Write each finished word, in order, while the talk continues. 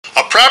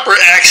proper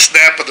axe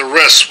snap of the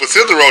wrists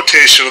within the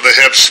rotation of the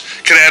hips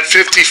can add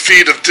 50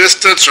 feet of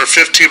distance or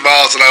 15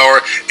 miles an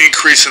hour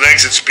increase in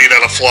exit speed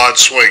on a flawed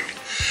swing.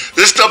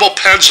 This double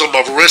pendulum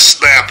of wrist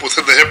snap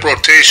within the hip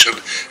rotation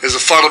is a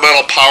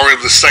fundamental power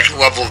in the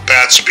second level of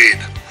bat speed.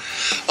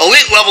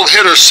 Elite level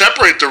hitters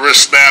separate the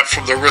wrist snap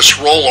from the wrist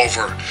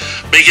rollover,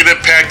 making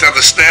impact on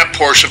the snap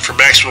portion for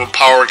maximum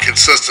power and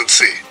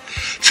consistency.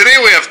 Today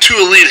we have two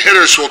elite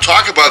hitters who will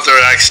talk about their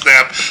axe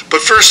snap, but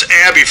first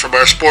Abby from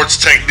our sports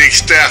technique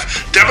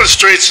staff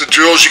demonstrates the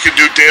drills you can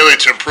do daily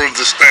to improve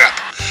the snap.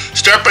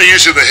 Start by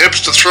using the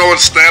hips to throw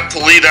and snap the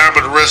lead arm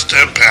and wrist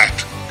to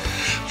impact.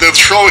 Then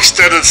throw,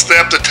 extend, and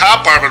snap the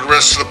top arm and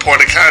wrist to the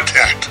point of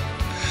contact.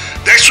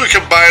 Next we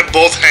combine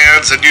both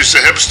hands and use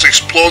the hips to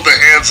explode the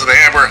hands and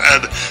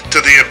hammerhead to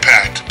the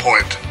impact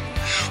point.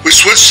 We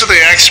switch to the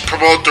axe to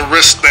promote the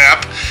wrist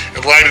snap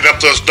and lining up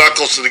those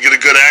knuckles to get a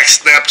good axe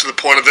snap to the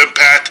point of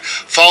impact,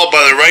 followed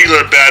by the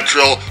regular bat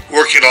drill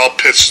working all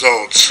pitch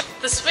zones.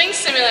 The swing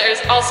simulator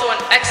is also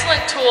an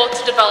excellent tool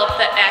to develop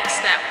the axe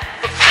snap.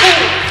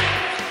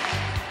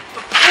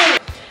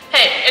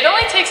 Hey, it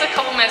only takes a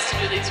couple minutes to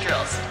do these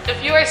drills.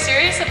 If you are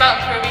serious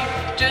about improving,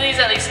 do these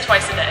at least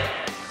twice a day.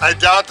 I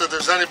doubt that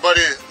there's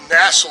anybody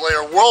nationally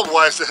or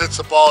worldwide that hits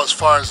the ball as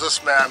far as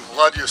this man.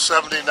 Lud, you're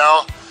 70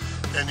 now,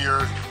 and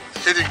you're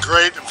hitting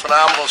great in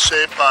phenomenal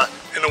shape.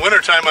 In the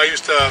wintertime, I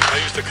used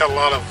to cut a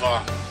lot of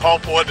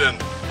pulpwood and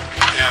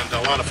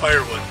a lot of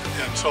firewood,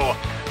 and so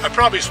I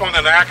probably swung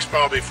an axe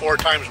probably 4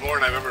 times more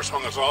than I've ever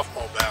swung a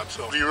softball bat.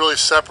 So do you really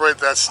separate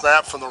that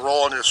snap from the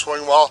roll on your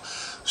swing wall?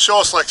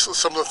 Show us like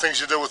some of the things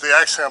you did with the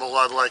axe handle,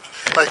 Lud. Like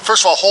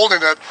first of all,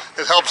 holding it,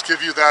 it helps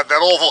give you that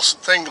oval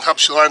thing that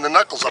helps you line the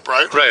knuckles up,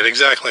 right? Right,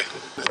 exactly.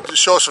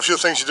 Just show us a few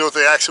things you do with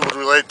the axe that would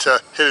relate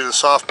to hitting a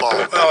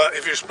softball. Well,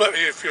 if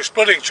you're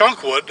splitting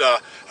chunk wood,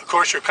 of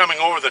course you're coming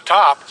over the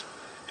top,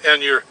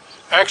 and you're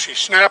actually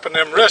snapping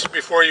them wrists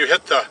before you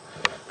hit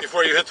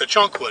the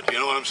chunk wood. You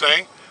know what I'm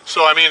saying?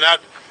 So I mean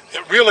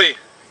it really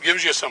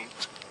gives you some.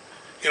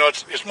 You know,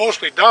 it's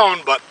mostly down,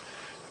 but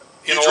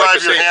you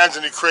drive your hands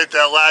and you create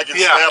that lag and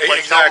snap like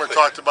exactly. Helmer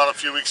talked about a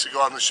few weeks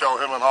ago on the show,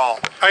 him and Hall.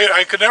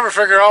 I could never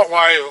figure out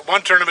why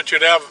one tournament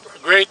you'd have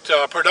great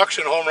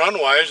production home run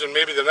wise, and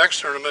maybe the next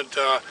tournament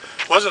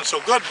wasn't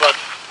so good.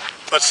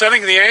 But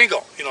setting the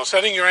angle,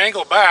 setting your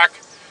angle back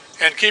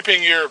and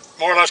keeping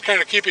more or less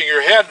keeping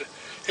your head.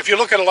 If you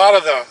look at a lot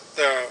of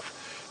the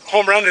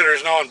home run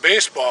hitters now in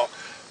baseball,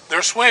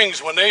 their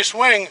swings, when they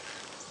swing,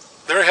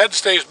 their head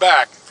stays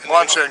back.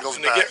 Launch angle's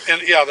back.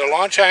 Their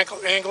launch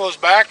angle is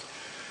back.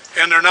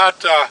 And they're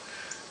not,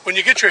 when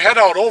you get your head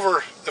out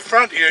over the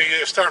front, you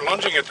start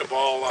lunging at the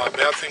ball,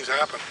 bad things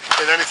happen.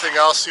 And anything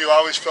else, you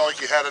always felt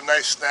like you had a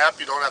nice snap?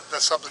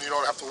 That's something you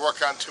don't have to work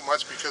on too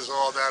much because of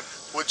all that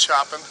wood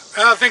chopping?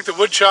 I think the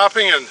wood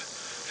chopping and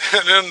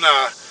then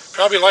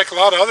probably like a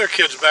lot of other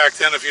kids back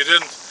then, if you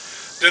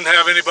didn't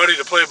have anybody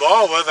to play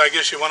ball with, I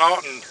guess you went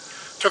out and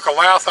took a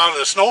lath out of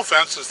the snow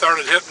fence and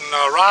started hitting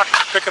rocks,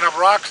 picking up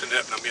rocks and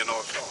hitting them,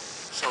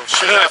 So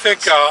and I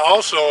think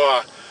also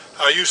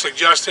you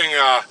suggesting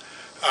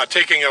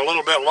taking a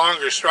little bit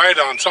longer stride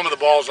on some of the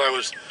balls I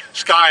was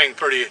skying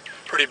pretty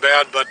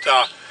bad, but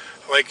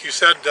like you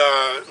said,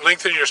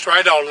 lengthen your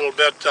stride out a little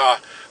bit,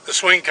 the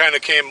swing kind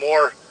of came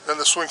more. Then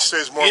the swing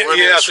stays more linear.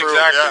 Yes, through.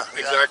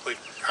 Exactly.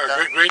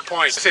 Great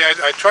point.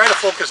 I try to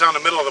focus on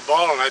the middle of the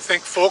ball, and I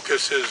think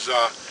focus is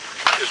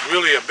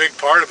really a big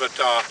part of it.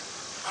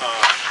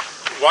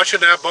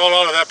 Watching that ball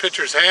out of that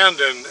pitcher's hand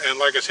and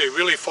like I say,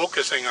 really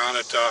focusing on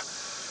it,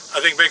 I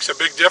think makes a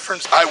big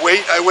difference. I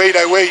wait.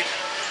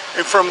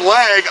 And from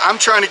lag, I'm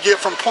trying to get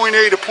from point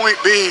A to point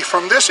B,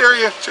 from this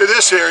area to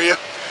this area,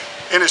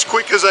 and as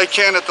quick as I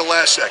can at the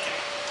last second.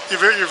 You're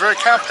very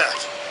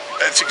compact.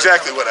 That's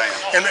exactly what I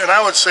am. And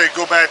I would say,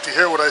 go back to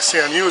here, what I see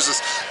on you is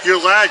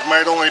your lag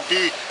might only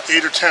be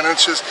 8 or 10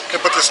 inches,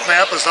 but the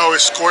snap is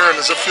always square. And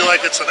does it feel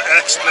like it's an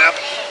axe snap,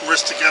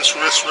 wrist against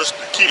wrist,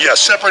 keep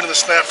separating the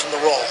snap from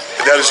the roll?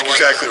 That is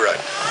exactly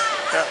right.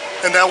 Yeah,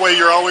 and that way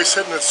you're always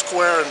hitting it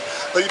square.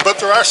 But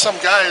there are some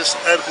guys,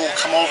 Ed, who will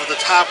come over the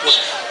top with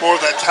more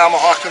of that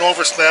tomahawk and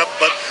over snap,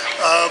 but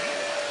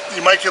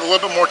you might get a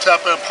little bit more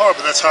top end power,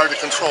 but that's hard to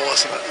control,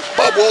 isn't it?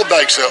 Bob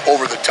Woldike's an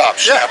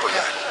over-the-top snapper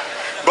guy.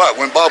 But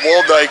when Bob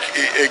Woldike,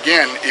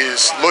 again,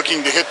 is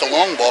looking to hit the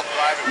long ball,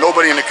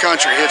 nobody in the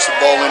country hits the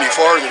ball any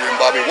farther than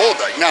Bobby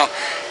Woldike. Now,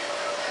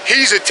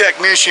 he's a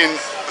technician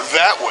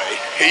that way.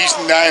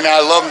 And I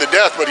love him to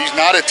death, but he's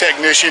not a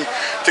technician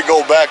to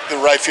go back the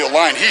right field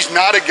line. He's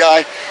not a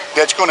guy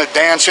that's going to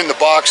dance in the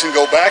box and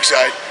go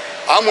backside.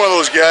 I'm one of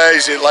those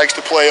guys that likes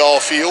to play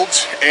all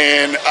fields,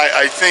 and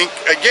I think,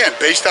 again,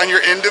 based on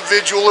your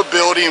individual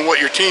ability and what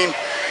your team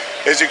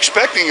is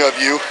expecting of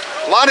you,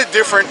 a lot of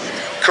different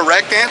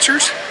correct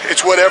answers.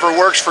 It's whatever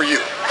works for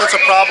you. That's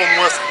a problem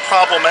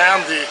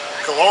and the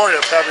glory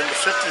of having to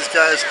fit these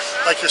guys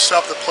like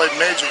yourself that played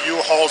major. You,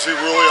 Halsey,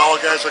 Rulli, all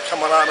the guys are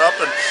coming on up,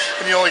 and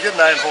you only get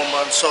 9 home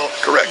runs. So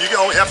correct. You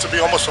only have to be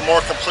almost a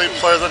more complete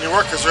player than you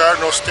were because there are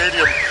no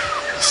stadium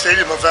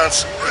stadium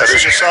events in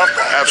senior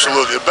softball.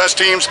 Absolutely. The best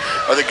teams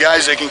are the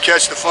guys that can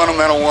catch the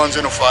fundamental ones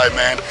in a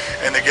 5-man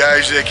and the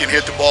guys that can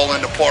hit the ball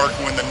in the park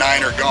when the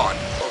 9 are gone.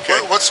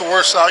 Okay? What's the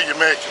worst out you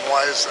make and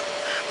why is it?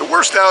 The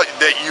worst out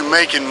that you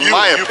make, in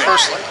my opinion, you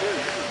personally,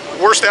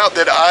 worst out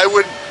that I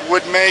would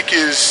make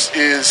is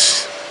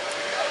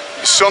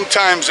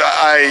sometimes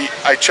I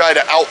try to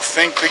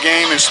outthink the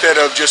game instead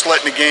of just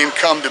letting the game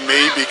come to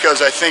me,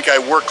 because I think I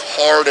work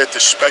hard at the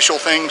special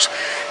things,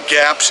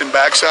 gaps and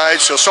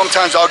backsides. So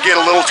sometimes I'll get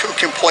a little too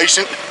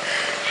complacent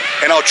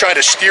and I'll try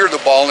to steer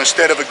the ball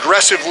instead of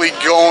aggressively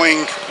going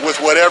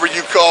with whatever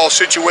you call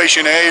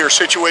situation A or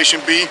situation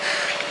B.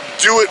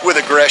 Do it with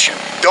aggression.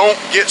 Don't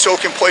get so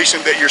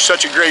complacent that you're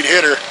such a great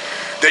hitter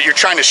that you're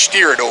trying to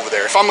steer it over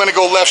there. If I'm going to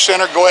go left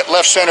center, go at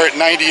left center at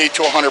 98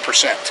 to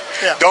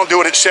 100%. Yeah. Don't do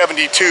it at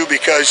 72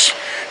 because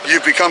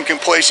you've become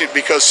complacent,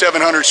 because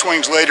 700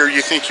 swings later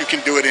you think you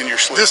can do it in your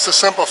sleep. Just to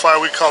simplify,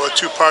 we call it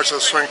 2 parts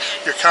of the swing.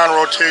 Your counter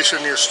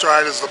rotation, your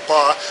stride is the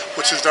ba,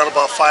 which is done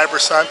about 5%.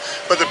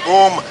 But the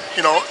boom,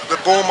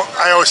 the boom,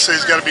 I always say,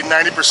 has got to be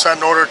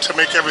 90% in order to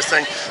make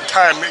everything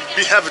time.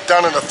 We have it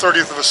done in a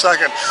 30th of a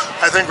second.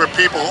 I think where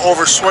people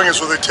overswing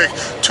is where they take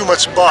too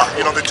much ba.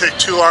 They take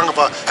too long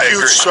of a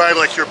huge stride,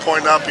 like you're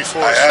pointing out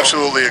before. I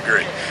absolutely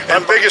agree.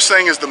 And the biggest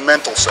thing is the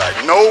mental side.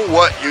 Know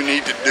what you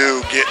need to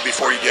do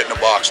before you get in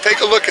the box. Take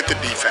a look at the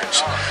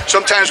defense.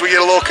 Sometimes we get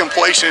a little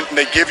complacent and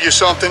they give you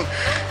something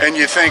and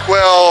you think,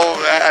 well,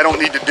 I don't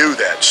need to do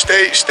that.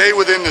 Stay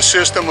within the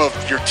system of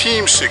your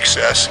team's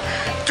success,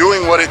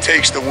 doing what it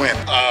takes to win.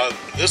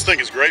 This thing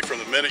is great from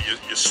the minute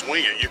you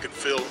swing it. You can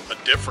feel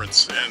a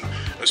difference, and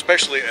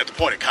especially at the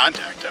point of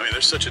contact. I mean,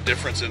 there's such a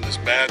difference in this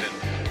bat, and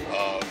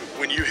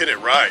when you hit it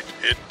right,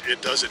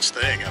 it does its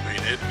thing. I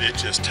mean, it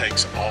just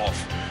takes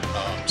off.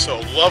 So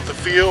love the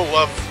feel,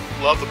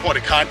 love the point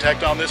of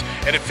contact on this,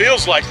 and it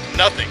feels like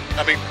nothing.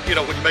 I mean,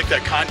 when you make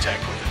that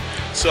contact with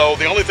it. So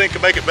the only thing to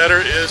make it better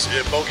is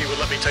if Bogey would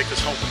let me take this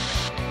home with me.